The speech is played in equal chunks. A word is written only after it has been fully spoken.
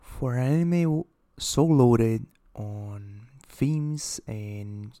For an anime so loaded on themes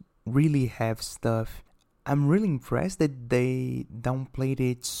and really have stuff, I'm really impressed that they downplayed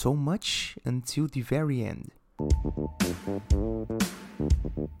it so much until the very end.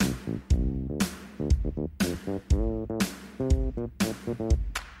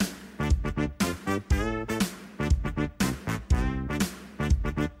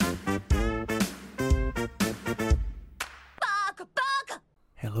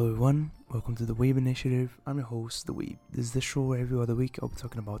 Hello everyone, welcome to the Weeb Initiative. I'm your host, The Weeb. This is the show where every other week I'll be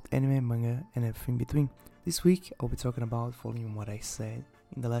talking about anime, manga, and everything in between. This week I'll be talking about, following what I said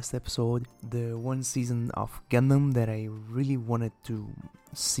in the last episode, the one season of Gundam that I really wanted to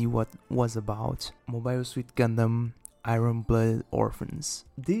see what was about. Mobile Suit Gundam, Iron Blood Orphans.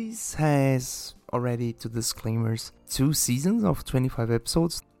 This has already, two disclaimers, 2 seasons of 25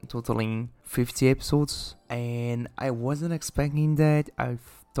 episodes, totaling 50 episodes, and I wasn't expecting that. I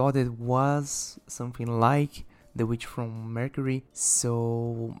thought it was something like The Witch from Mercury,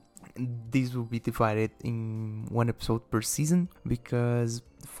 so this will be divided in 1 episode per season, because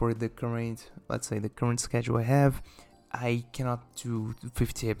for the current, let's say the current schedule I have, I cannot do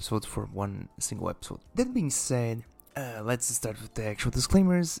 50 episodes for 1 single episode. That being said, let's start with the actual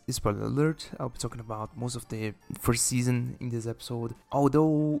disclaimers. Spoiler alert, I'll be talking about most of the first season in this episode.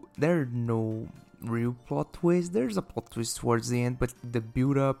 Although there are no real plot twists, there's a plot twist towards the end, but the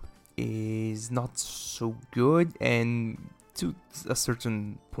build up is not so good, and to a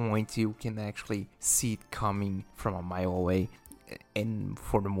certain point you can actually see it coming from a mile away. And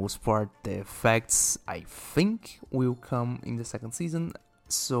for the most part, the effects I think will come in the second season.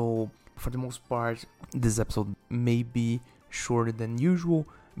 So for the most part, this episode may be shorter than usual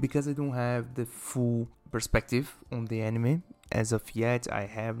because I don't have the full perspective on the anime. As of yet, I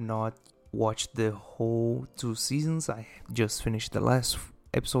have not watched the whole 2 seasons. I just finished the last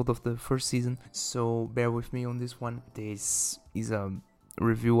episode of the first season, so bear with me on this one. This is a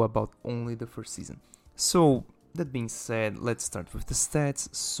review about only the first season. So that being said, let's start with the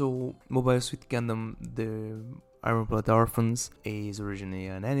stats. So Mobile Suit Gundam, the Iron Blood Orphans, is originally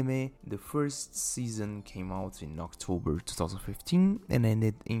an anime. The first season came out in October 2015 and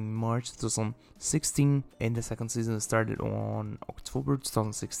ended in March 2016, and the second season started on October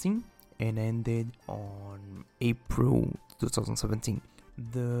 2016 and ended on April 2017.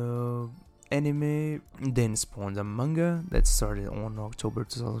 The anime then spawned a manga that started on October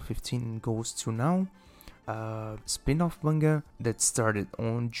 2015 and goes to now. Spin-off manga that started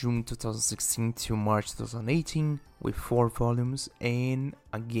on June 2016 to March 2018 with 4 volumes, and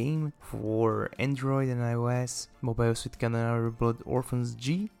a game for Android and iOS, Mobile Suit Gundam Iron Blood Orphans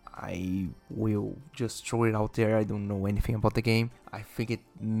G. I will just throw it out there, I don't know anything about the game. I think it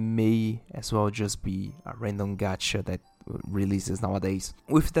may as well just be a random gacha that releases nowadays.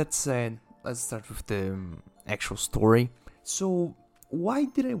 With that said, let's start with the actual story. So why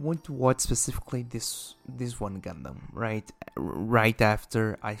did I want to watch specifically this one Gundam right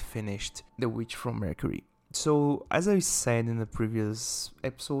after I finished The Witch from Mercury? So as I said in the previous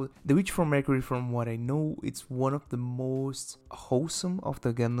episode, The Witch from Mercury, from what I know, it's one of the most wholesome of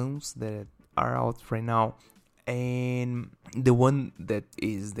the Gundams that are out right now, and the one that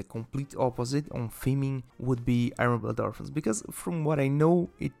is the complete opposite on theming would be Iron Blood Orphans, because from what I know,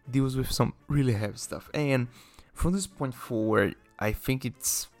 it deals with some really heavy stuff. And from this point forward, I think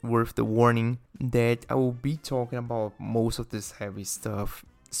it's worth the warning that I will be talking about most of this heavy stuff,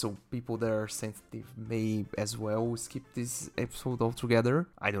 so people that are sensitive may as well skip this episode altogether.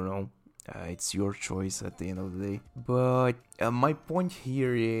 I don't know, it's your choice at the end of the day. But my point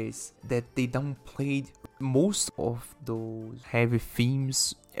here is that they downplayed most of those heavy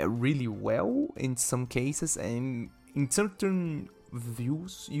themes really well in some cases, and in certain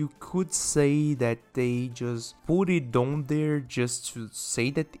views you could say that they just put it on there just to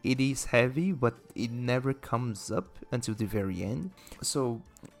say that it is heavy, but it never comes up until the very end. So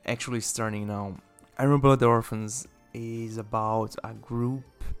actually, starting now, Iron Blood Orphans is about a group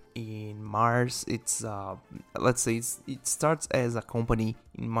in Mars. It's let's say it starts as a company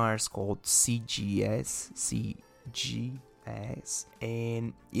in Mars called CGS,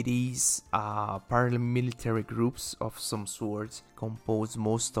 and it is paramilitary groups of some sort, composed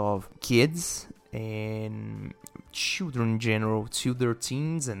most of kids and children in general, till their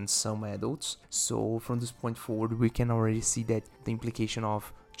teens and some adults. So from this point forward, we can already see that the implication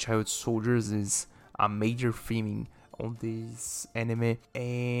of child soldiers is a major theme on this anime,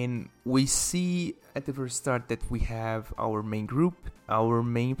 and we see at the first start that we have our main group. Our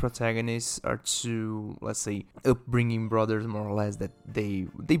main protagonists are two, let's say, upbringing brothers, more or less, that they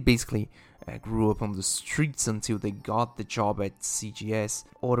basically grew up on the streets until they got the job at CGS.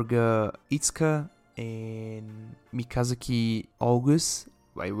 Orga Itsuka and Mikazuki August.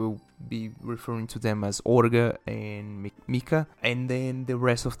 I will be referring to them as Orga and Mika. And then the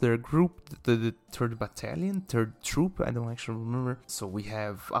rest of their group, the 3rd battalion, 3rd troop, I don't actually remember. So we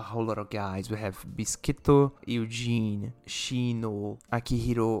have a whole lot of guys. We have Bisquito, Eugene, Shino,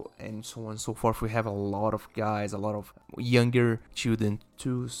 Akihiro, and so on and so forth. We have a lot of guys, a lot of younger children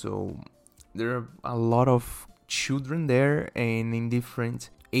too. So there are a lot of children there and in different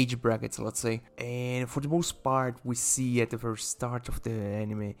age brackets, let's say. And for the most part, we see at the very start of the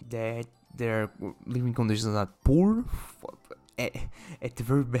anime that their living conditions are poor. At the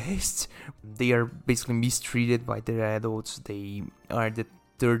very best, they are basically mistreated by their adults. They are the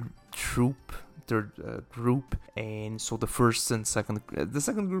 3rd troop, 3rd group, and so the 1st and 2nd, the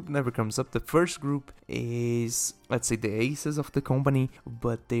 2nd group never comes up. The 1st group is, let's say, the aces of the company,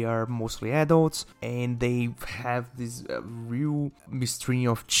 but they are mostly adults, and they have this real mistreating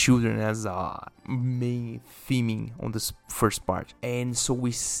of children as a main theming on this first part. And so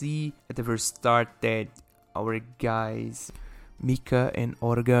we see at the very start that our guys, Mika and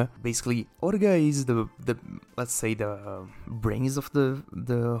Orga, basically Orga is the let's say the brains of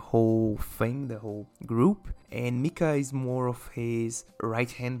the whole thing, the whole group, and Mika is more of his right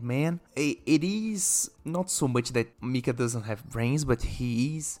hand man. It is not so much that Mika doesn't have brains, but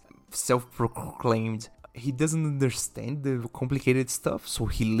he is self-proclaimed. He doesn't understand the complicated stuff, so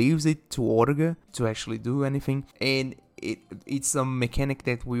he leaves it to Orga to actually do anything. And it's a mechanic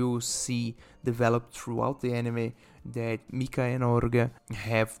that we will see developed throughout the anime, that Mika and Orga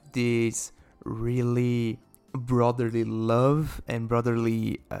have this really brotherly love and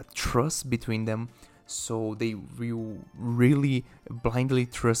brotherly trust between them. So they will really blindly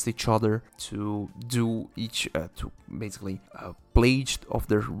trust each other to do to basically play each of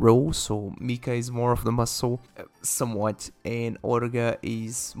their roles. So Mika is more of the muscle, somewhat, and Orga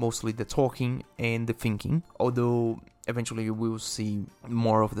is mostly the talking and the thinking. Although eventually we will see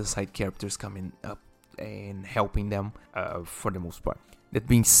more of the side characters coming up and helping them for the most part. That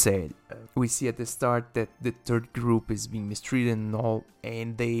being said, we see at the start that the 3rd group is being mistreated and all,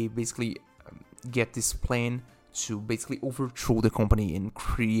 and they basically get this plan to basically overthrow the company and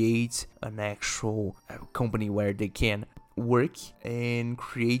create an actual company where they can work and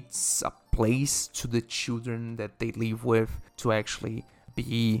create a place to the children that they live with to actually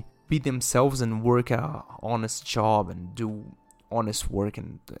be themselves and work a honest job and do honest work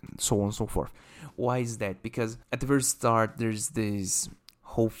and so on and so forth. Why is that? Because at the very start there's this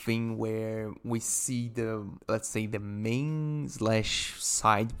whole thing where we see the, let's say, the main /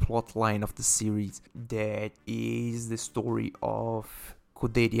 side plot line of the series, that is the story of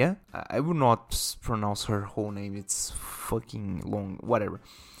Koderia. I will not pronounce her whole name, it's fucking long, whatever.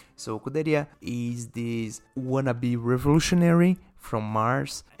 So Koderia is this wannabe revolutionary from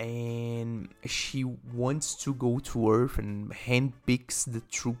Mars, and she wants to go to Earth and handpicks the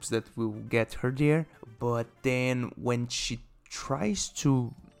troops that will get her there. But then when she tries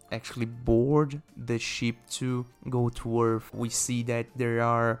to actually board the ship to go to Earth, we see that there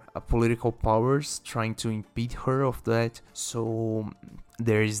are political powers trying to impede her of that. So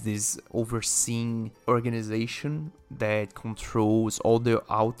there is this overseeing organization that controls all the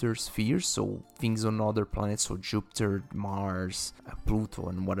outer spheres, so things on other planets, so Jupiter, Mars, Pluto,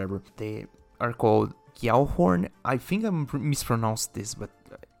 and whatever. They are called Gyalhorn. I think I mispronounced this, but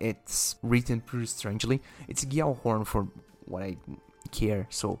it's written pretty strangely. It's Gyalhorn for what I care.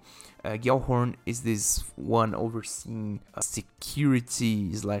 So Gyalhorn is this one overseeing a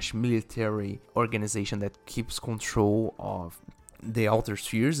security / military organization that keeps control of the outer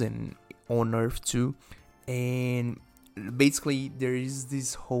spheres and on Earth too. And basically there is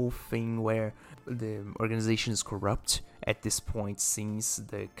this whole thing where the organization is corrupt at this point since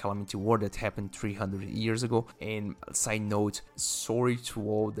the Calamity War that happened 300 years ago. And side note, sorry to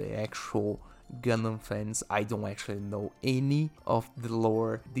all the actual Gundam fans, I don't actually know any of the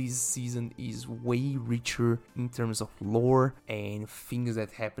lore. This season is way richer in terms of lore and things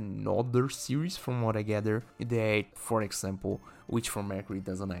that happen in other series, from what I gather, that, for example, Witch from Mercury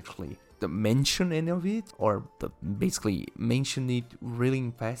doesn't actually mention any of it, or basically mention it really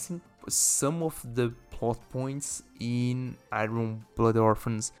in passing. Some of the plot points in Iron Blood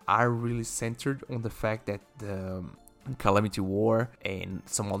Orphans are really centered on the fact that the Calamity War and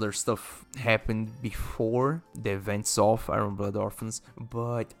some other stuff happened before the events of Iron Blood Orphans,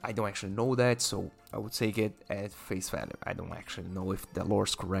 but I don't actually know that, so I would take it at face value. I don't actually know if the lore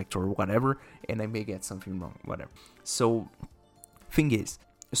is correct or whatever, and I may get something wrong, whatever. So, thing is,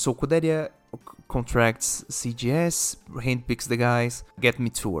 so Cordelia contracts CGS, handpicks the guys, get me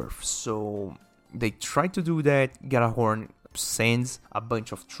to Earth. So they try to do that. Galahorn sends a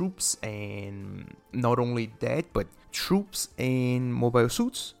bunch of troops, and not only that, but troops and mobile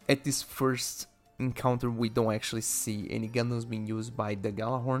suits. At this first encounter, we don't actually see any Gundams being used by the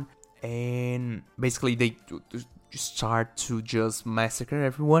Galahorn, and basically they start to just massacre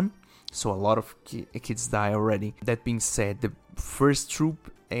everyone. So a lot of kids die already. That being said, the first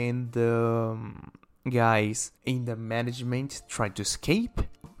troop and the guys in the management try to escape.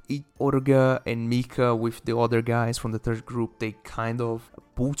 Orga and Mika with the other guys from the third group, they kind of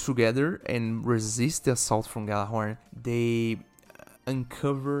pull together and resist the assault from Galahorn. They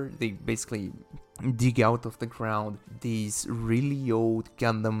they basically dig out of the ground this really old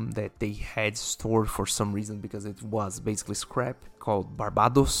Gundam that they had stored for some reason because it was basically scrap, called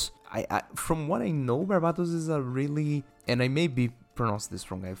Barbados. From what I know, Barbados is a really, and I may be pronounced this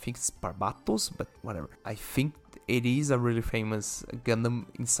wrong, I think it's Barbatos, but whatever. I think it is a really famous Gundam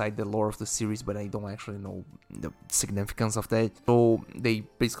inside the lore of the series, but I don't actually know the significance of that. So they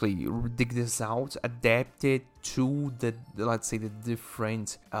basically dig this out, adapt it to the, let's say, the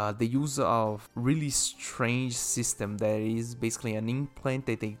different, the use of really strange system that is basically an implant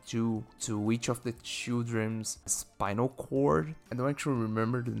that they do to each of the children's spinal cord. I don't actually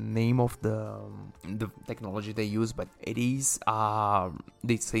remember the name of the technology they use, but it is,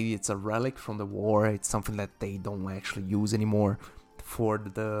 they say it's a relic from the war. It's something that they don't actually use anymore for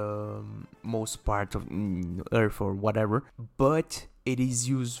the most part of Earth or whatever, but it is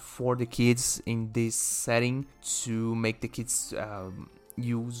used for the kids in this setting to make the kids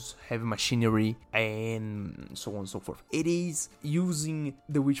use heavy machinery and so on and so forth. It is using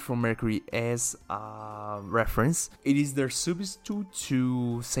The Witch from Mercury as a reference. It is their substitute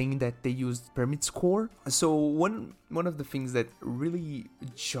to saying that they used Pyramid Score. So one of the things that really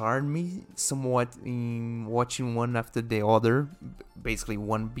jarred me somewhat in watching one after the other, basically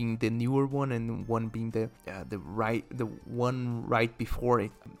one being the newer one and one being the one right before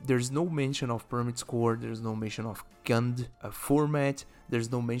it, there's no mention of Pyramid Score, there's no mention of Gund format,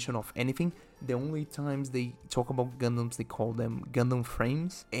 there's no mention of anything. The only times they talk about Gundams, they call them Gundam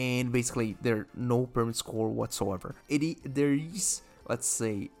frames, and basically there's no Pyramid Score whatsoever. There is, let's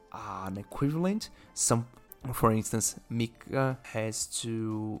say, an equivalent. For instance, Mika has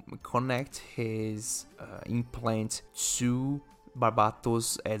to connect his implant to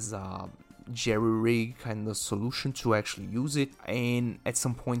Barbatos as a jerry-rig kind of solution to actually use it, and at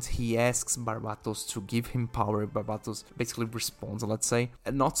some point he asks Barbatos to give him power. Barbatos basically responds, let's say,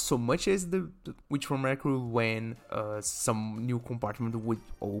 and not so much as the Witch from Mercury when some new compartment would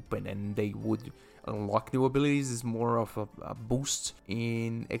open and they would unlock new abilities. Is more of a boost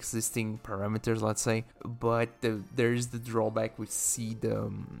in existing parameters, let's say, but there is the drawback. We see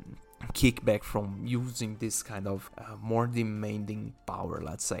the kickback from using this kind of more demanding power,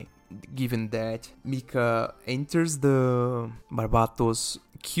 let's say. Given that Mika enters the Barbatos,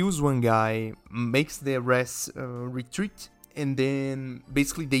 kills one guy, makes the rest retreat, and then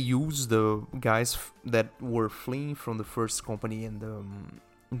basically they use the guys that were fleeing from the first company and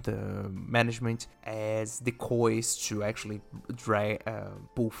the management as decoys to actually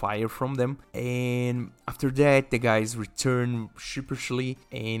pull fire from them. And after that, the guys return sheepishly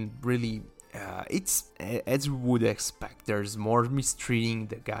and really it's as we would expect. There's more mistreating.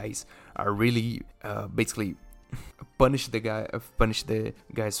 The guys are really basically punish the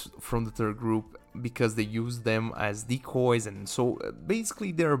guys from the third group because they use them as decoys, and so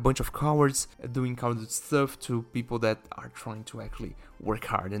basically they're a bunch of cowards doing coward stuff to people that are trying to actually work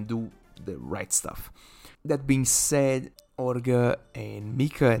hard and do the right stuff. That being said, Orga and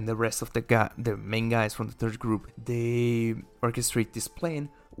Mika and the rest of the main guys from the third group, they orchestrate this plan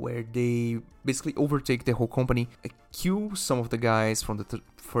where they basically overtake the whole company, kill some of the guys from the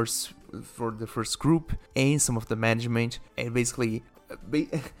first group and some of the management, and basically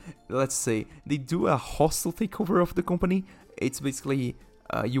let's say they do a hostile takeover of the company. It's basically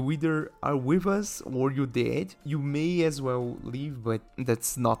you either are with us or you're dead. You may as well leave, but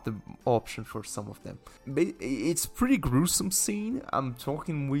that's not the option for some of them. It's pretty gruesome scene. I'm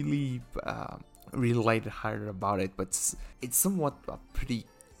talking really lighthearted about it, but it's somewhat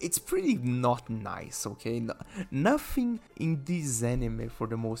it's pretty not nice, okay? Nothing in this anime, for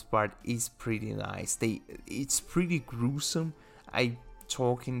the most part, is pretty nice. It's pretty gruesome. I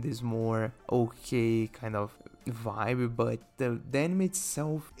talking this more okay kind of vibe, but the anime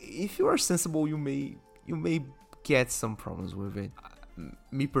itself, if you are sensible, you may get some problems with it.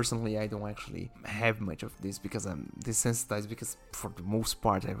 me personally, I don't actually have much of this because I'm desensitized, because for the most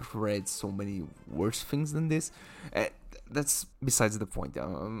part I've read so many worse things than this. That's besides the point.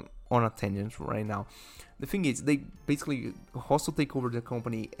 On a tangent right now. The thing is, they basically also take over the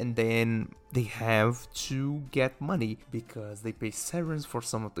company, and then they have to get money because they pay severance for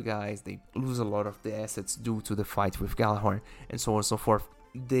some of the guys. They lose a lot of the assets due to the fight with Galahorn, and so on and so forth.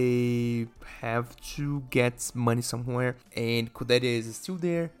 They have to get money somewhere, and Kuderia is still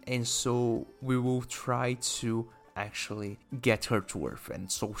there, and so we will try to actually get her to Earth,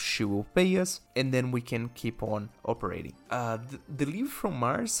 and so she will pay us, and then we can keep on operating. The Leave from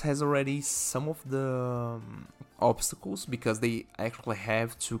Mars has already some of the obstacles, because they actually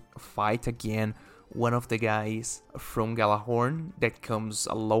have to fight again one of the guys from Galahorn that comes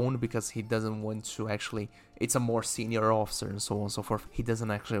alone because he doesn't want to actually, it's a more senior officer and so on and so forth. He doesn't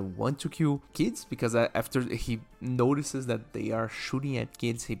actually want to kill kids because after he notices that they are shooting at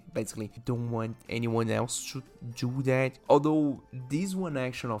kids, he basically don't want anyone else to do that. Although this one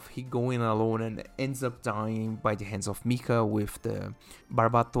action of he going alone and ends up dying by the hands of Mika with the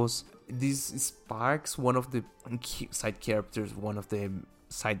Barbatos, this sparks one of the side characters, one of the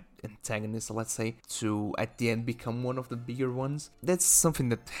side antagonists, let's say, to at the end become one of the bigger ones. That's something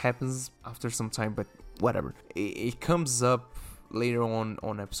that happens after some time, but whatever. It comes up later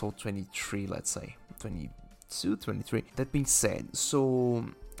on episode 23, let's say 22, 23. That being said, so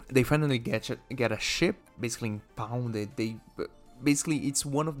they finally get a ship, basically impounded. They basically, it's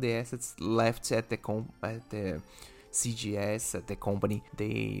one of the assets left at the CGS, at the company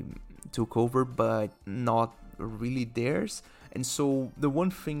they took over, but not really theirs. And so the one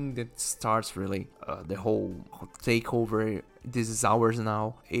thing that starts really the whole takeover, this is ours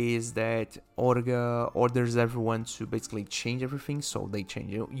now, is that Orga orders everyone to basically change everything. So they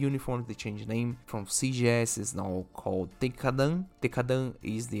change uniforms, they change name from CGS, is now called Tekadan. Tekadan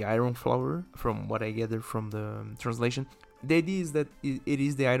is the Iron Flower, from what I gather from the translation. The idea is that it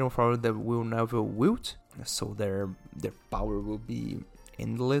is the Iron Flower that will never wilt, so their power will be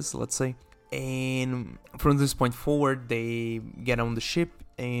endless, let's say. And from this point forward, they get on the ship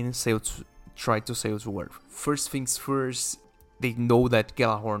and try to sail to Earth. First things first, they know that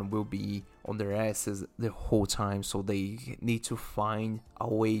Galahorn will be on their asses the whole time, so they need to find a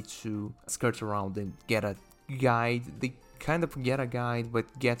way to skirt around and get a guide. They kind of get a guide,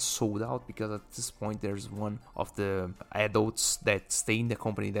 but get sold out, because at this point there's one of the adults that stay in the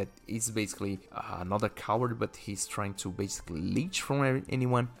company that is basically not a coward, but he's trying to basically leech from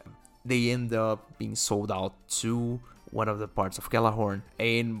anyone. They end up being sold out to one of the parts of Galahorn,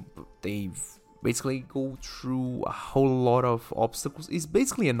 and they basically go through a whole lot of obstacles. It's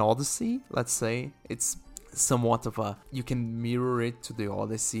basically an Odyssey, let's say. It's somewhat of a, you can mirror it to the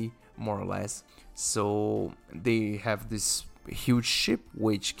Odyssey, more or less. So they have this huge ship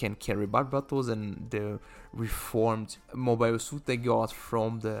which can carry Barbatos and the reformed mobile suit they got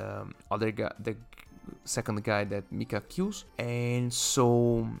from the other guy, the second guy that Mika kills. And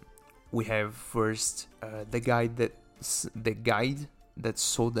so we have first the guide that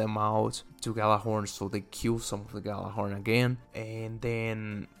sold them out to Galahorn, so they kill some of the Galahorn again, and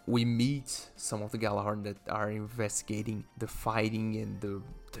then we meet some of the Galahorn that are investigating the fighting and the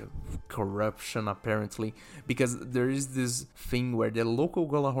corruption, apparently, because there is this thing where the local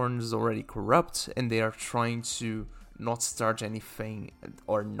Galahorn is already corrupt, and they are trying to not start anything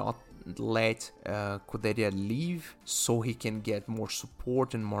or not let Kuderia leave so he can get more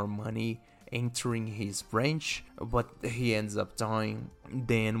support and more money entering his branch, but he ends up dying.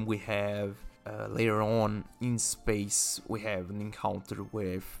 Then we have later on in space, we have an encounter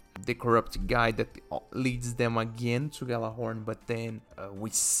with the corrupt guy that leads them again to Galahorn, but then we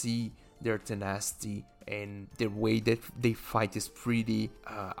see their tenacity and the way that they fight is pretty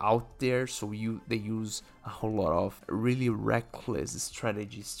out there. So they use a whole lot of really reckless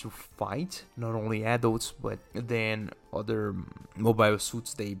strategies to fight, not only adults, but then other mobile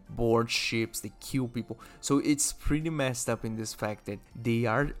suits. They board ships, they kill people. So it's pretty messed up in this fact that they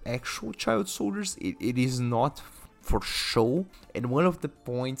are actual child soldiers. It is not for show. And one of the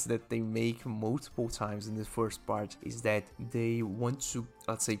points that they make multiple times in the first part is that they want to,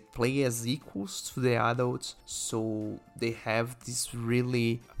 let's say, play as equals to the adults, so they have this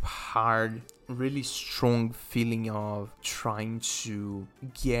really hard, really strong feeling of trying to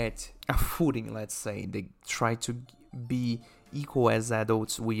get a footing, let's say. They try to be equal as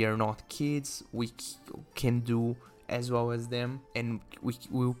adults. We are not kids, we can do as well as them, and we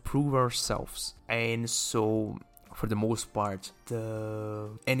will prove ourselves. And so for the most part, the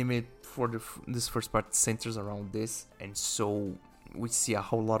anime for this first part centers around this, and so we see a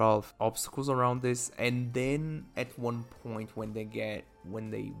whole lot of obstacles around this. And then at one point when they get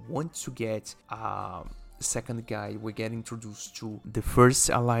when they want to get second guy, we get introduced to the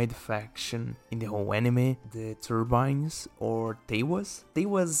first allied faction in the whole anime, the Turbines, or Teiwas.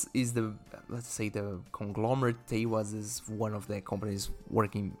 Teiwas is the, let's say, the conglomerate. Teiwas is one of the companies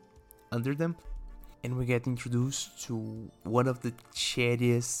working under them. And we get introduced to one of the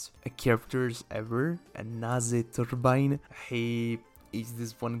shadiest characters ever, a Naze Turbine. He is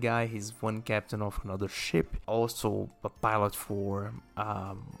this one guy, he's one captain of another ship, also a pilot for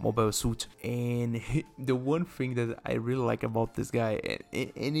Mobile Suit. And the one thing that I really like about this guy,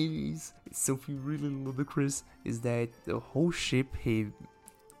 and it is something really ludicrous, is that the whole ship he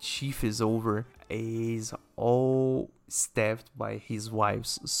chief is over is all staffed by his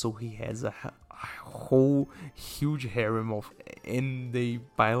wives, so he has a whole huge harem of, and they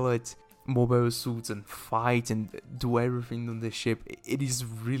pilot mobile suits and fight and do everything on the ship. It is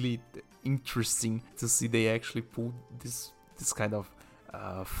really interesting to see they actually pull this kind of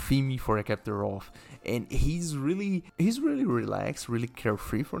theme for a captor off, and he's really relaxed, really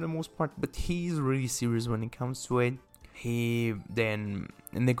carefree for the most part, but he's really serious when it comes to it. He then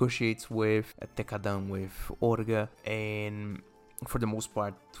negotiates with Tekadan, with Orga, and for the most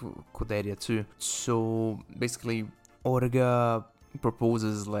part to Kuderia too. So basically Orga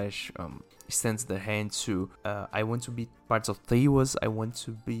proposes / extends the hand to I want to be part of Teiwas, I want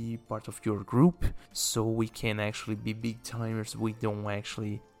to be part of your group, so we can actually be big timers. We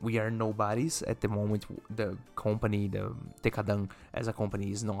are nobodies at the moment. The company, the Tekadan as a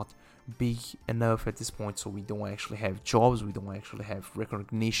company, is not big enough at this point, so we don't actually have jobs, we don't actually have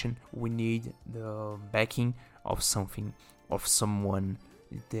recognition. We need the backing of someone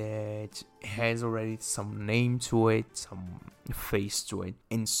that has already some name to it, some face to it.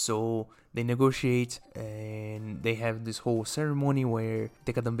 And so they negotiate, and they have this whole ceremony where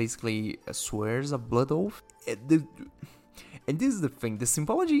Tekadan basically swears a blood oath. And this is the thing, the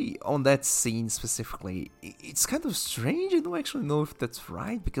symbology on that scene specifically, it's kind of strange. I don't actually know if that's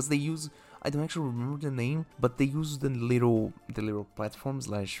right, because they use, I don't actually remember the name, but they use the little platform /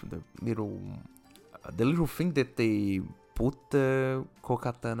 the little thing that they put the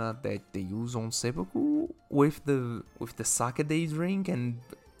kokatana that they use on seppuku with the sake they drink, and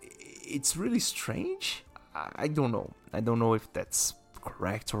it's really strange. I don't know if that's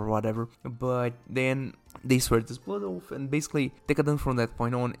correct or whatever, but then they swear this blood oath, and basically Tekadan from that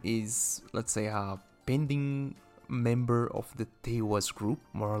point on is, let's say, a pending member of the Teiwas group,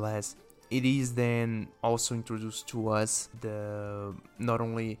 more or less. It is then also introduced to us the not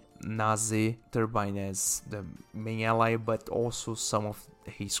only Naze Turbine as the main ally, but also some of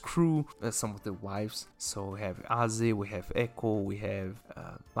his crew, some of the wives. So we have Aze, we have Echo, we have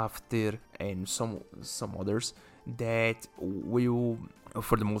Lafter, and some others that will,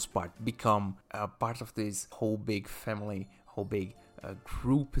 for the most part, become part of this whole big family, whole big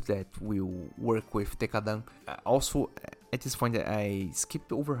group that will work with Tekadan. Also, at this point, I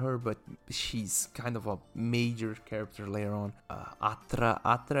skipped over her, but she's kind of a major character later on.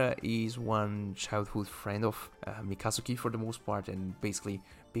 Atra is one childhood friend of Mikazuki for the most part, and basically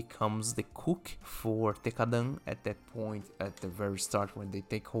becomes the cook for Tekadan at that point, at the very start when they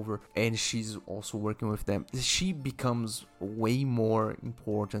take over, and she's also working with them. She becomes way more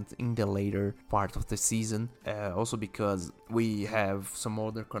important in the later part of the season, also because we have some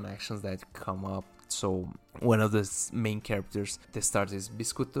other connections that come up. So one of the main characters that starts is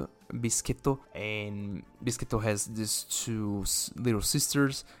Biscuito, and Biscuito has these two little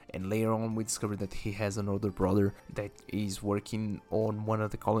sisters, and later on we discover that he has an older brother that is working on one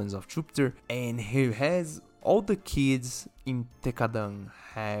of the colonies of Jupiter, and he has all the kids in Tekadan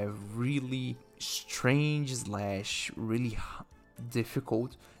have really strange / really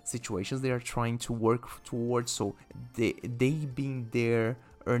difficult situations they are trying to work towards. So they being there,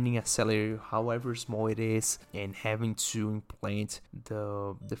 earning a salary however small it is, and having to implant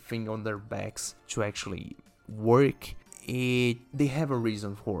the thing on their backs to actually work, they have a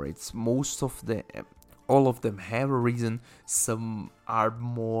reason for it. All of them have a reason. Some are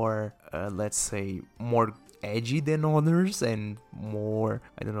more let's say more edgy than others, and more,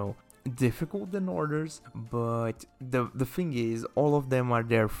 I don't know, difficult than others, but the thing is, all of them are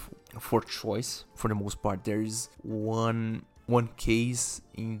there for choice for the most part. There is one case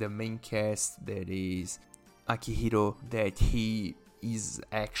in the main cast that is Akihiro, that he is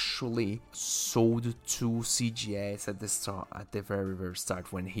actually sold to CGS at the very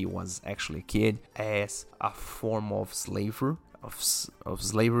start, when he was actually a kid, as a form of slavery,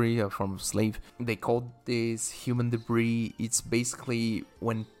 a form of slave. They called this human debris. It's basically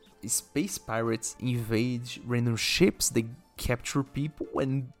when space pirates invade random ships, they capture people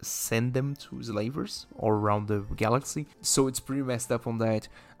and send them to slavers all around the galaxy. So it's pretty messed up on that.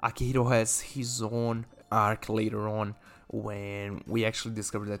 Akihiro has his own arc later on when we actually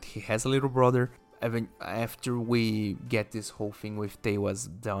discover that he has a little brother. Even after we get this whole thing with Teiwas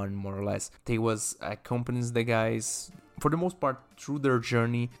done, more or less, Teiwas accompanies the guys for the most part through their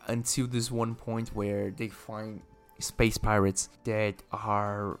journey until this one point where they find space pirates that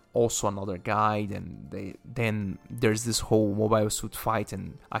are also another guide, and then there's this whole mobile suit fight,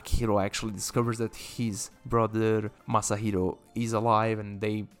 and Akihiro actually discovers that his brother Masahiro is alive, and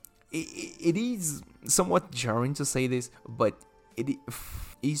it is somewhat jarring to say this, but it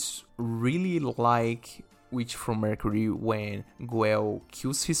is really like Witch from Mercury when Goel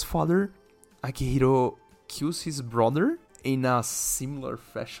kills his father. Akihiro kills his brother in a similar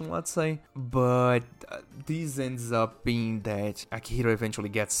fashion, let's say, but this ends up being that Akihiro eventually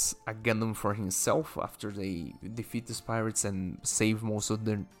gets a Gundam for himself after they defeat the pirates and save most of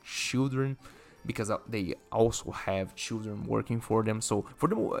their children, because they also have children working for them. So for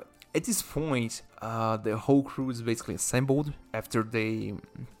them, at this point, the whole crew is basically assembled after they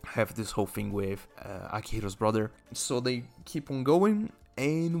have this whole thing with Akihiro's brother. So they keep on going,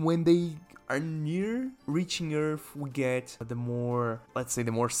 and when they are near reaching Earth, we get the more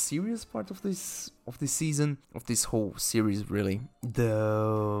serious part of this season, of this whole series, really.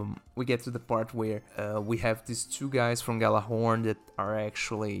 We get to the part where we have these two guys from Galahorn that are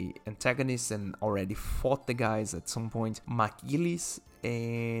actually antagonists and already fought the guys at some point. Makilis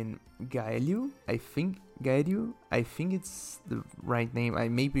and Gaelio, I think it's the right name. I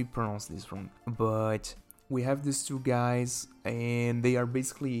maybe pronounced this wrong, but we have these two guys, and they are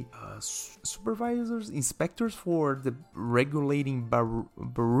basically supervisors, inspectors for the regulating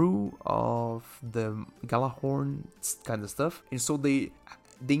Baru of the Galahorn kind of stuff. And so they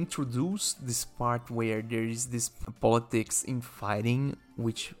introduce this part where there is this politics in fighting,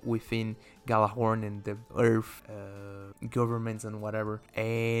 which within Galahorn and the Earth governments and whatever.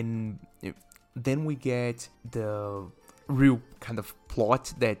 And then we get the real kind of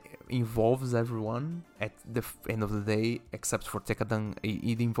plot that involves everyone at the end of the day, except for Tekadan.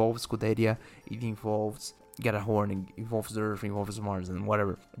 It involves Scuderia, it involves Galahorn, it involves the Earth, it involves Mars and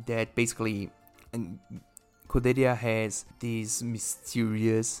whatever. That basically Scuderia has this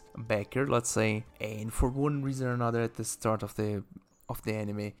mysterious backer, let's say, and for one reason or another at the start of the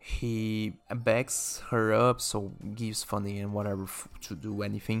anime, he backs her up, so gives funding and whatever to do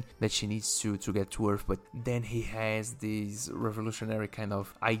anything that she needs to get to Earth. But then he has this revolutionary kind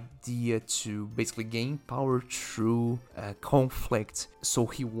of idea to basically gain power through conflict. So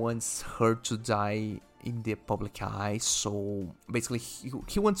he wants her to die in the public eye. So basically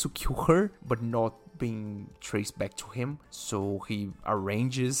he wants to kill her, but not being traced back to him. So he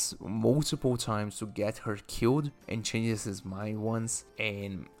arranges multiple times to get her killed and changes his mind once,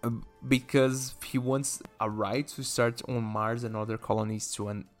 and because he wants a right to start on Mars and other colonies to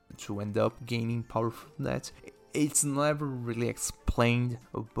end up gaining power from that. It's never really explained,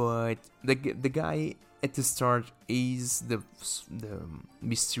 but the guy at the start is the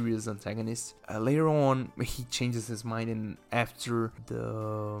mysterious antagonist. Later on, he changes his mind, and after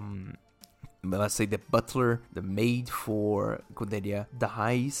let's say the butler, the maid for Scuderia,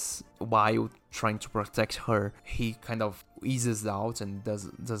 dies while trying to protect her, he kind of eases out and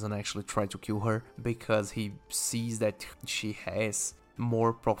doesn't actually try to kill her, because he sees that she has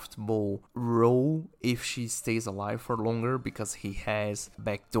more profitable role if she stays alive for longer, because he has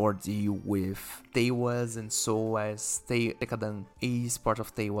backdoor deal with Teiwas, and so as Tekadan is part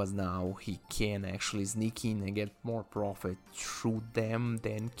of Teiwas now, he can actually sneak in and get more profit through them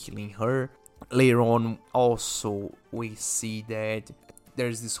than killing her. Later on, also, we see that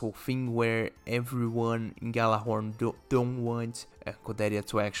there's this whole thing where everyone in Galahorn don't want Scuderia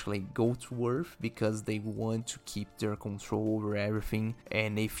to actually go to Earth, because they want to keep their control over everything,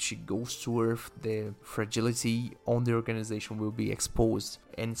 and if she goes to Earth, the fragility on the organization will be exposed.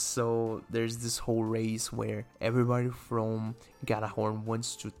 And so there's this whole race where everybody from Galahorn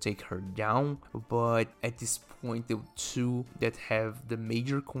wants to take her down, but at this point the two that have the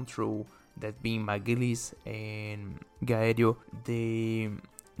major control, that being Magilis and Gaerio, they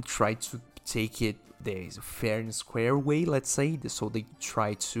try to take it the fair and square way, let's say. So they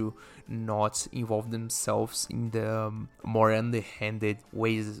try to not involve themselves in the more underhanded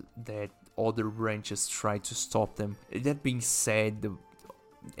ways that other branches try to stop them. That being said,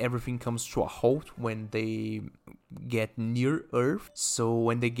 everything comes to a halt when they get near Earth. So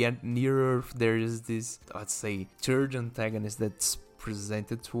when they get near Earth, there is this, let's say, third antagonist that's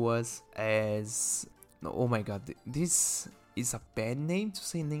presented to us as, oh my god, this is a bad name to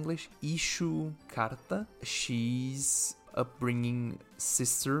say in English, Ishu Karta. She's upbringing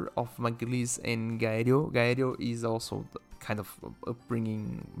sister of Maglis and Gaerio. Gaerio is also the kind of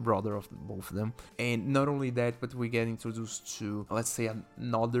upbringing brother of both of them. And not only that, but we get introduced to, let's say,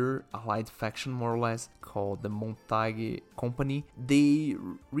 another allied faction, more or less, called the Montague Company. They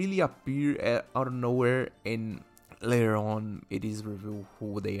really appear out of nowhere, and later on it is revealed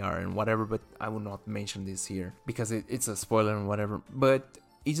who they are and whatever, but I will not mention this here because it's a spoiler and whatever. But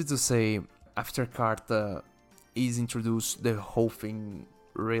easy to say, after Carta is introduced, the whole thing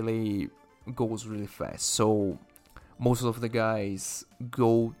really goes really fast. So most of the guys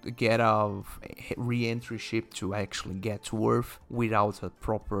get a re-entry ship to actually get to Earth without a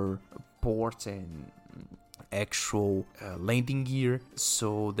proper port and actual landing gear.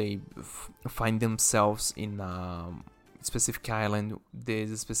 So they find themselves in a specific island.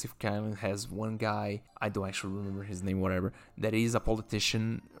 This specific island has one guy, I don't actually remember his name, whatever, that is a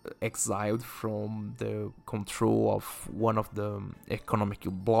politician exiled from the control of one of the economic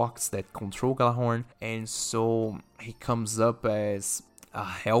blocks that control Galahorn, and so he comes up as a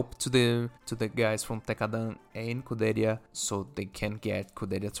help to the guys from Tekadan and Kuderia, so they can get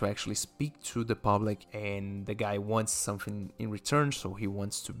Kuderia to actually speak to the public, and the guy wants something in return, so he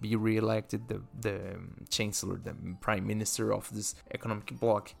wants to be re-elected the chancellor, the prime minister of this economic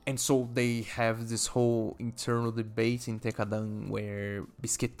bloc. And so they have this whole internal debate in Tekadan where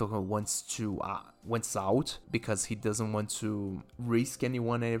Bisqueto wants out because he doesn't want to risk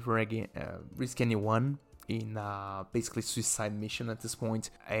anyone ever again, in basically suicide mission at this point.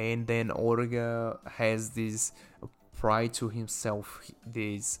 And then Orga has this pride to himself,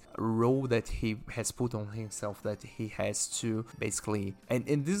 this role that he has put on himself, that he has to basically, and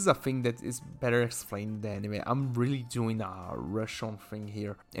this is a thing that is better explained in the anime. I'm really doing a rush on thing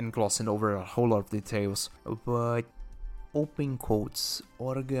here and glossing over a whole lot of details, but open quotes,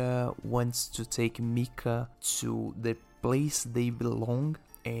 Orga wants to take Mika to the place they belong,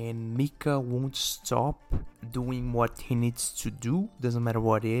 and Mika won't stop doing what he needs to do, doesn't matter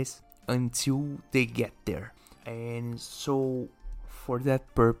what it is, until they get there. And so for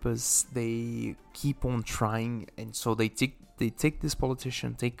that purpose they keep on trying, and so they take this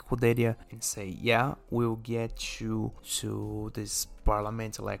politician, take Kuderia, and say, yeah, we'll get you to this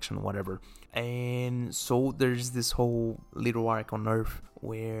parliament election, whatever. And so there's this whole little arc on Earth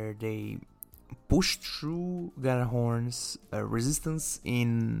where they push through Galahorn's resistance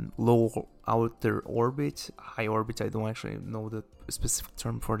in low outer orbit, high orbit, I don't actually know the specific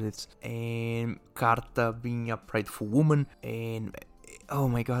term for this, and Carta being a prideful woman, and oh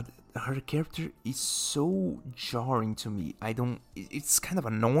my god, her character is so jarring to me. It's kind of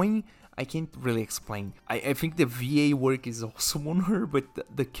annoying. I can't really explain. I think the VA work is awesome on her, but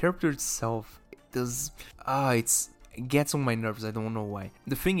the character itself does, it gets on my nerves. I don't know why.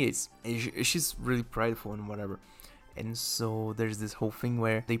 The thing is, she's really prideful and whatever, and so there's this whole thing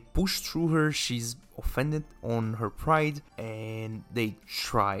where they push through her. She's offended on her pride, and they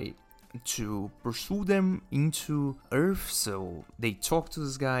try to pursue them into Earth. So they talk to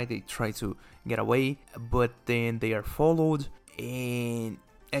this guy, they try to get away, but then they are followed, and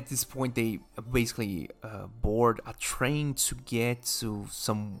at this point they basically board a train to get to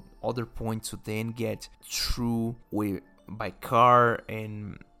some other point to then get through by car.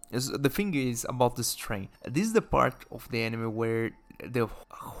 And the thing is about this train, this is the part of the anime where the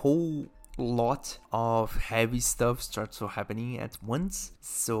whole lot of heavy stuff starts to happening at once.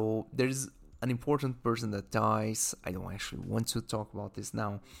 So there's an important person that dies. I don't actually want to talk about this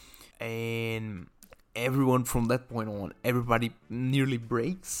now, and everyone from that point on, everybody nearly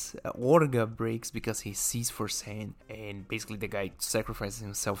breaks. Orga breaks because he sees firsthand, and basically the guy sacrifices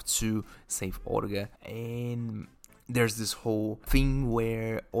himself to save Orga. And there's this whole thing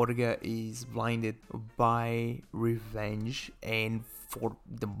where Orga is blinded by revenge, and for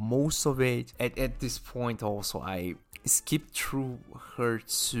the most of it, at this point also, I skipped through her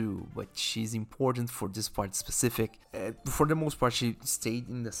too, but she's important for this part specific. For the most part, she stayed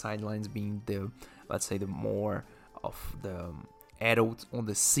in the sidelines, being the, let's say, the more of the adult on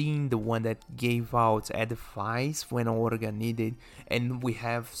the scene, the one that gave out advice when Orga needed, and we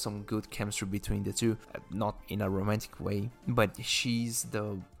have some good chemistry between the two, not in a romantic way, but she's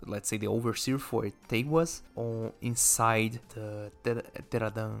the, let's say, the overseer for Teiwas inside the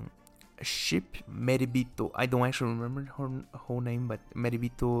Teradan ship. Meribito, I don't actually remember her whole name, but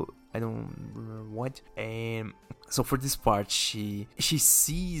Meribito, I don't remember what. And so for this part, she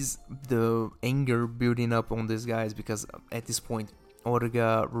sees the anger building up on these guys, because at this point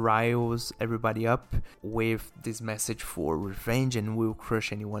Orga riles everybody up with this message for revenge, and will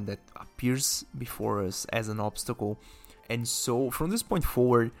crush anyone that appears before us as an obstacle. And so from this point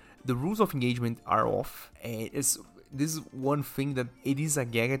forward, the rules of engagement are off, and this is one thing that it is a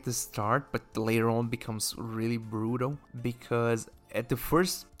gag at the start, but later on becomes really brutal, because at the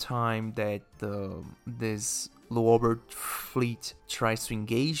first time that this low-orbit fleet tries to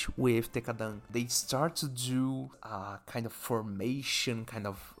engage with Tekadang, they start to do a kind of formation, kind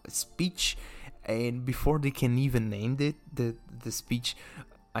of speech, and before they can even end it, the speech,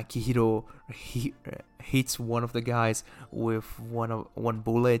 Akihiro hits one of the guys with one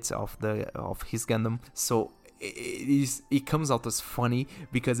bullet of his Gundam. So it comes out as funny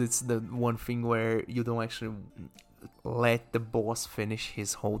because it's the one thing where you don't actually let the boss finish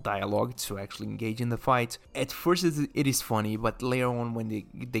his whole dialogue to actually engage in the fight. At first it is funny, but later on when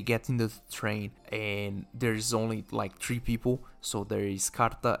they get in the train and there's only like 3 people, so there is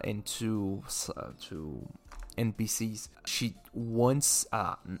Karta and two NPCs. She wants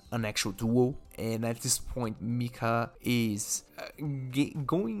an actual duel, and at this point Mika is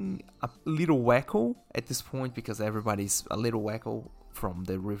going a little wacko at this point, because everybody's a little wacko from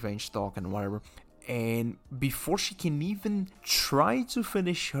the revenge talk and whatever. And before she can even try to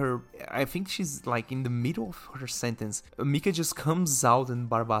finish her, I think she's like in the middle of her sentence, Mika just comes out in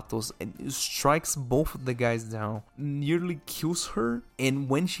Barbatos and strikes both of the guys down, nearly kills her. And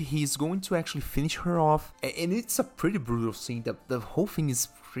when he's going to actually finish her off, and it's a pretty brutal scene, the whole thing is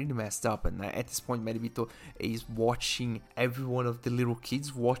pretty messed up. And at this point Maribito is watching every one of the little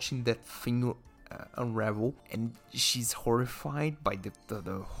kids watching that thing unravel, and she's horrified by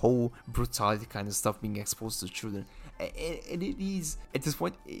the whole brutality kind of stuff being exposed to children. And it is, at this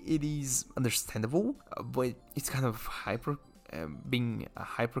point, it is understandable, but it's kind of being a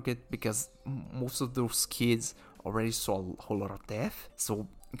hypocrite, because most of those kids already saw a whole lot of death, so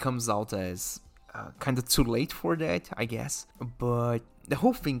it comes out as kind of too late for that, I guess. But the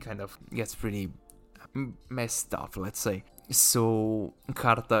whole thing kind of gets pretty messed up, let's say. So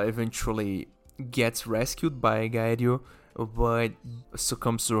Karta eventually gets rescued by Gaerio, but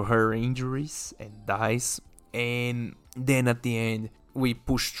succumbs to her injuries and dies. And then at the end, we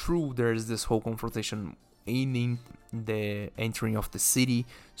push through. There's this whole confrontation in the entering of the city,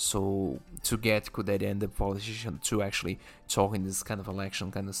 so to get Kuderi and the politician to actually talk in this kind of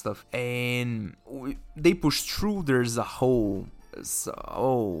election kind of stuff. And they push through. There's a whole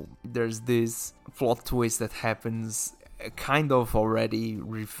there's this plot twist that happens, kind of already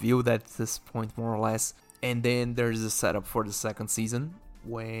revealed at this point, more or less. And then there's a setup for the second season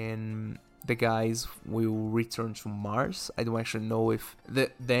when the guys will return to Mars. I don't actually know if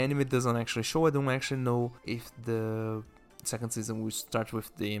the anime doesn't actually show. I don't actually know if the second season will start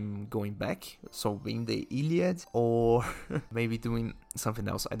with them going back, so being the Iliad, or maybe doing something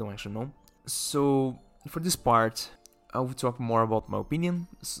else. I don't actually know. So for this part, I will talk more about my opinion.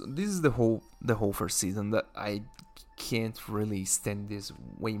 So this is the whole first season that I can't really stand this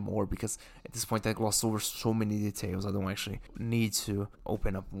way more, because at this point I glossed over so many details. I don't actually need to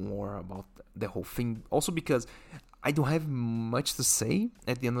open up more about the whole thing. Also because I don't have much to say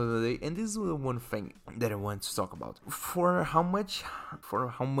at the end of the day, and this is the one thing that I want to talk about. For how much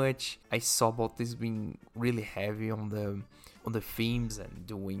I saw about this being really heavy on the themes and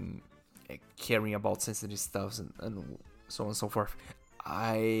doing caring about sensitive stuff and so on and so forth,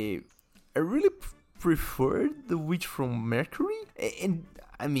 I really preferred The Witch from Mercury. And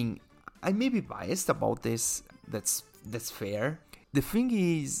I mean, I may be biased about this. That's fair. The thing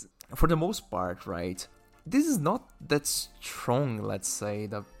is, for the most part, right, this is not that strong. Let's say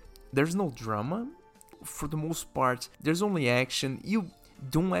that there's no drama. For the most part, there's only action. You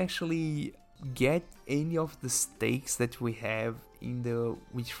don't actually get any of the stakes that we have in The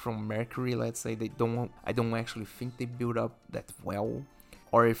Witch from Mercury. Let's say I don't actually think they build up that well,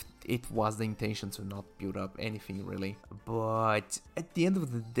 or if it was the intention to not build up anything really. But at the end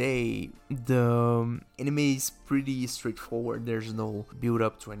of the day, the anime is pretty straightforward. There's no build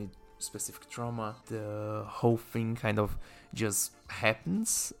up to any specific trauma. The whole thing kind of just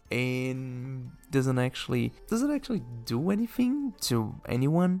happens and doesn't actually do anything to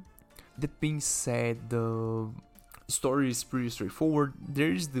anyone. That being said, the story is pretty straightforward.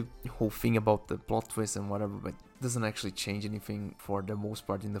 There is the whole thing about the plot twist and whatever, but doesn't actually change anything for the most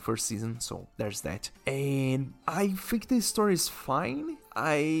part in the first season, so there's that. And I think the story is fine.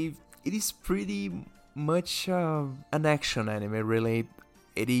 It is pretty much an action anime, really.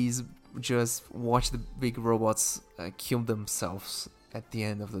 It is just watch the big robots kill themselves at the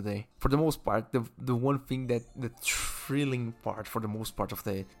end of the day. For the most part, the one thing that the thrilling part for the most part of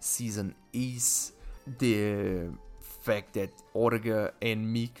the season is the fact that Orga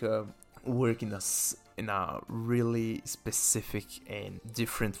and Mika work in a really specific and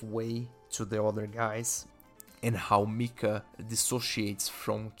different way to the other guys. and how Mika dissociates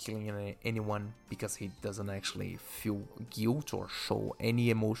from killing anyone because he doesn't actually feel guilt or show any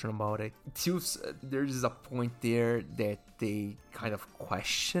emotion about it. There's a point there that they kind of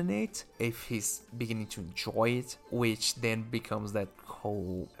question it, if he's beginning to enjoy it, which then becomes that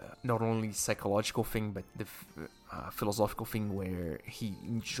whole not only psychological thing but the philosophical thing where he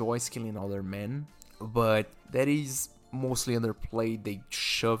enjoys killing other men, but that is mostly underplayed. They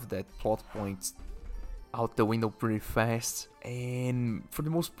shove that plot point out the window pretty fast, and for the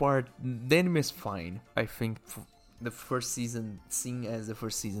most part the anime is fine. I think the first season, seeing as the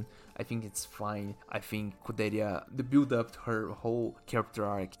first season, I think it's fine. I think Cordelia, the build up to her whole character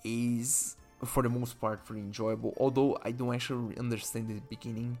arc is for the most part pretty enjoyable, although I don't actually understand the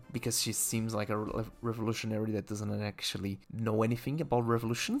beginning because she seems like a revolutionary that doesn't actually know anything about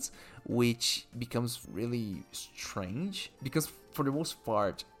revolutions, which becomes really strange because for the most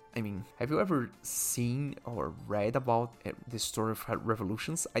part, I mean, have you ever seen or read about the story of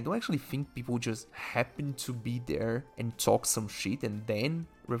revolutions? I don't actually think people just happen to be there and talk some shit and then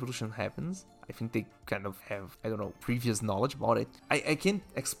revolution happens. I think they kind of have, I don't know, previous knowledge about it. I can't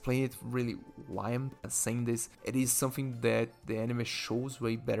explain it really why I'm saying this. It is something that the anime shows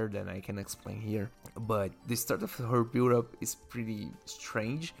way better than I can explain here. But the start of her build-up is pretty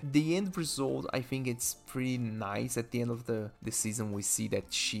strange. The end result, I think it's pretty nice. At the end of the season, we see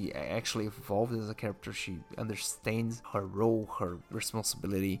that she actually evolved as a character. She understands her role, her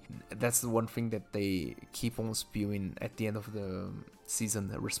responsibility. That's the one thing that they keep on spewing at the end of the season,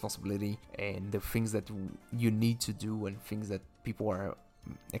 the responsibility and the things that you need to do and things that people are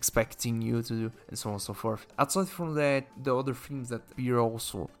expecting you to do, and so on and so forth. Outside from that, the other themes that appear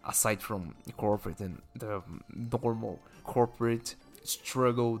also, aside from corporate and the normal corporate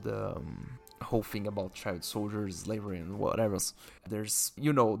struggle, the whole thing about child soldiers, slavery and whatever else. There's,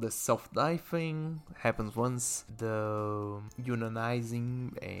 the self-die thing happens once, the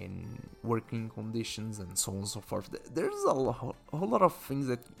unionizing and working conditions and so on and so forth. There's a whole lot of things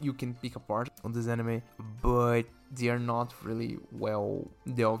that you can pick apart on this anime, but they are not really well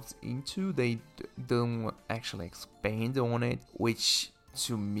delved into. They don't actually expand on it, which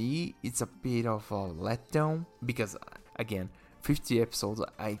to me it's a bit of a letdown because, again, 50 episodes,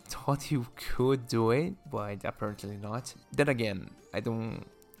 I thought you could do it, but apparently not. Then again, I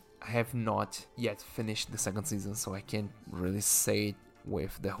have not yet finished the second season, so I can't really say it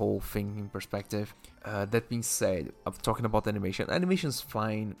with the whole thing in perspective. That being said, I'm talking about animation. Animation's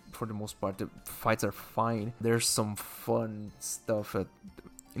fine for the most part. The fights are fine. There's some fun stuff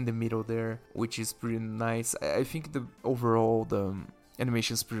in the middle there, which is pretty nice. I think overall the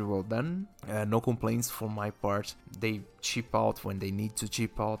animation is pretty well done. No complaints for my part. They cheap out when they need to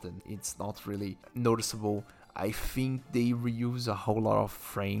cheap out, and it's not really noticeable. I think they reuse a whole lot of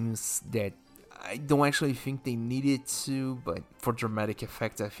frames that I don't actually think they needed to, but for dramatic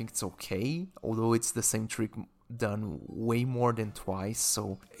effect, I think it's okay. Although it's the same trick done way more than twice,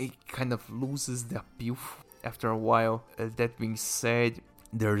 so it kind of loses the appeal after a while. That being said,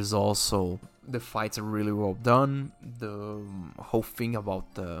 there's also the fights are really well done. The whole thing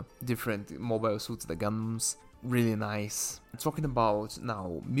about the different mobile suits, the Gundams, really nice. Talking about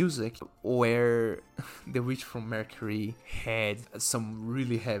now music, where The Witch from Mercury had some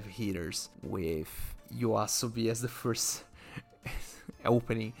really heavy hitters with Yoasobi as the first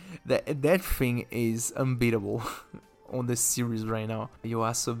opening. That thing is unbeatable on the series right now.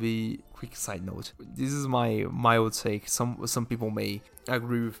 Yoasobi, quick side note, this is my mild take. Some people may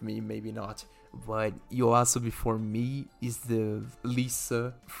agree with me, maybe not, but Yoasobi for me is the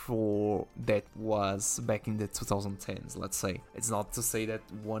Lisa for that was back in the 2010s, let's say. It's not to say that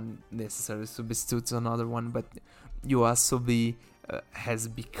one necessarily substitutes another one, but Yoasobi has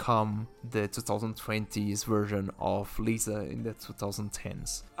become the 2020s version of Lisa in the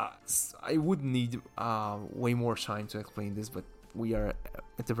 2010s. I would need way more time to explain this, but we are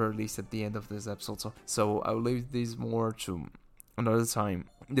at the very least at the end of this episode, so I'll leave this more to another time.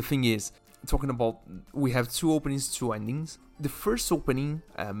 The thing is, talking about, we have two openings, two endings. The first opening,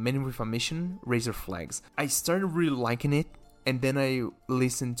 Men with a Mission, Razor Flags, I started really liking it, and then I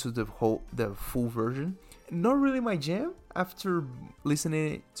listened to the full version. Not really my jam. After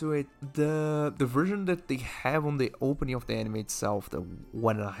listening to it, the version that they have on the opening of the anime itself, the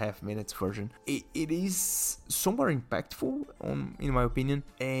 1.5 minutes version, it is somewhat impactful in my opinion,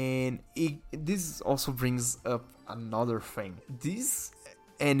 and this also brings up another thing. This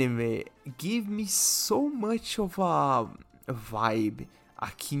anime gave me so much of a vibe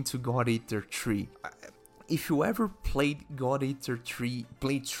akin to God Eater 3. If you ever played God Eater 3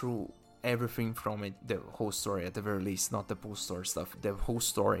 playthrough everything from it, the whole story at the very least, not the post-story stuff, the whole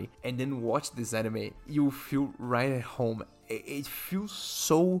story, and then watch this anime, you feel right at home. It feels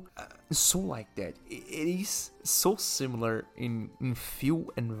so like that. It is so similar in feel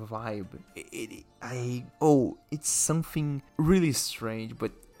and vibe. It's something really strange,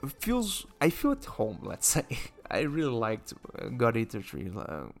 but I feel at home, let's say. I really liked God Eater 3,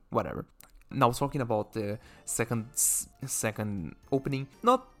 whatever. Now talking about the second opening,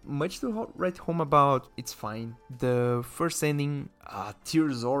 not much to write home about. It's fine. The first ending,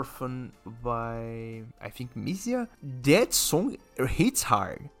 Tears Orphan by I think Misia. That song hits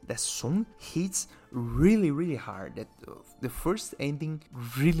hard. That song hits really hard. That the first ending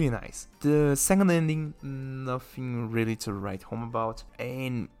really nice. The second ending, nothing really to write home about.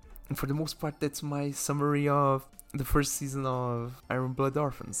 And for the most part, that's my summary of the first season of Iron Blood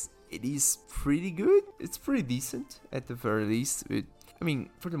Orphans. It is pretty good. It's pretty decent at the very least.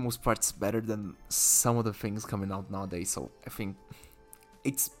 For the most part, it's better than some of the things coming out nowadays. So I think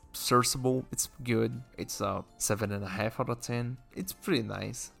it's serviceable. It's good. It's a 7.5 out of 10. It's pretty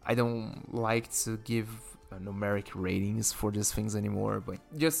nice. I don't like to give numeric ratings for these things anymore, but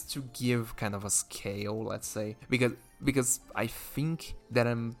just to give kind of a scale, let's say, because I think that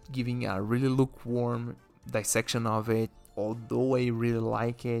I'm giving a really lukewarm dissection of it, although I really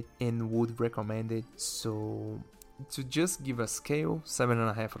like it and would recommend it. So to just give a scale,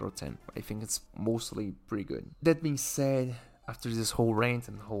 7.5 out of 10. I think it's mostly pretty good. That being said, after this whole rant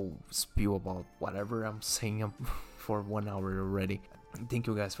and whole spiel about whatever I'm saying for 1 hour already, thank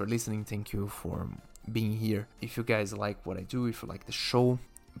you guys for listening. Thank you for being here. If you guys like what I do, if you like the show,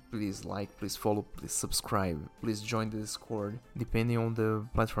 please like, please follow, please subscribe, please join the Discord, depending on the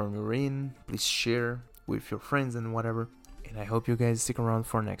platform you're in. Please share with your friends and whatever. And I hope you guys stick around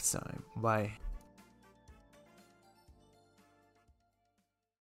for next time. Bye.